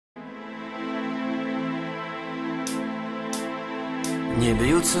не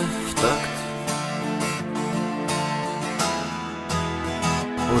бьются в такт.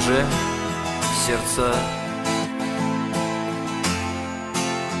 Уже сердца.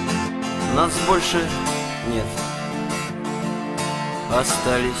 Нас больше нет.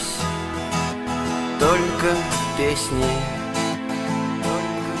 Остались только песни.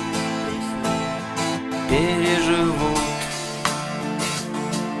 Переживут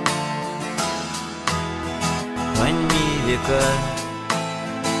они века.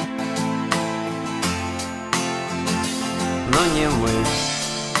 Но не мы.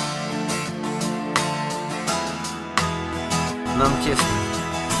 Нам тесно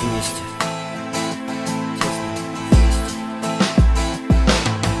вместе.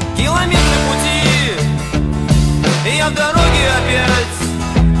 Километры пути, и я в дороге опять.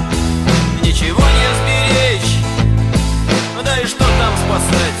 Ничего не сберечь, да и что там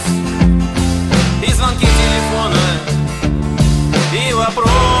спасать? И звонки телефона, и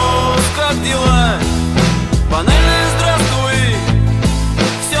вопрос, как дела? Банальное здравствуй,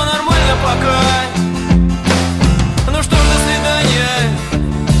 все нормально пока. Ну что, до свидания,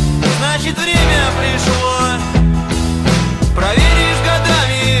 значит время пришло. Проверишь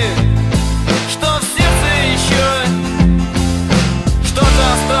годами, что в сердце еще что-то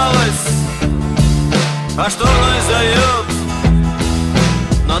осталось, а что вновь зовет.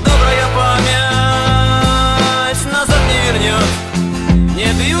 Но добрая память назад не вернет. Не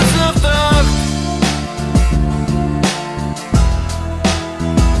бьются в такт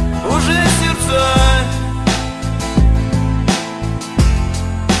уже сердца.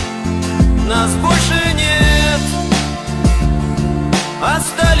 Нас больше нет.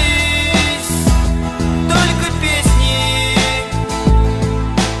 Остались только песни.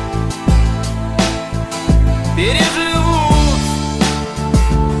 Переживут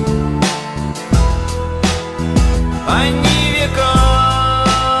они века.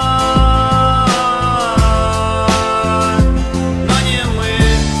 Но не мы.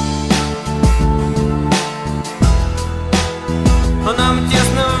 Нам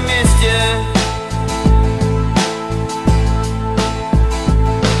тесно вместе.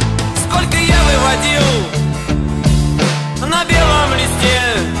 Сколько я выводил на белом листе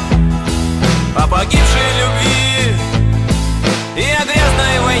о погибшей любви и о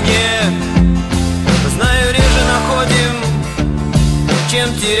грязной войне. Знаю, реже находим, чем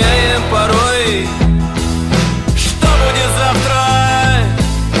теряем порой. Что будет завтра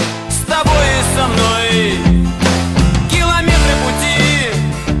с тобой и со мной? Километры пути,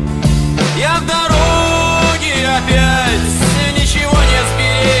 я в дороге опять. Ничего не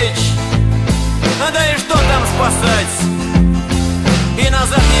сберечь, да и что там спасать? И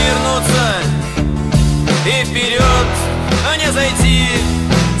назад не вернуться, и вперед не зайти.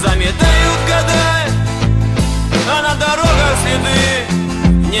 Заметают года, а на дорогах следы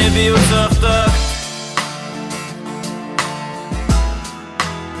не бьются в такт.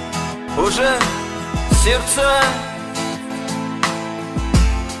 Уже сердца.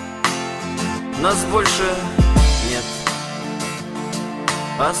 Нас больше нет.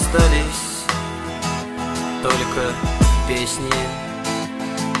 Остались только песни.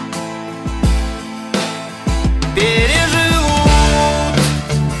 Переживут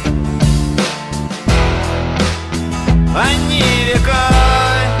они века.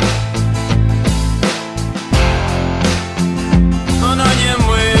 Но не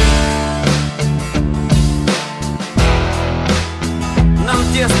мы. Нам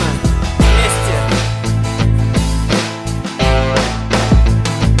тесно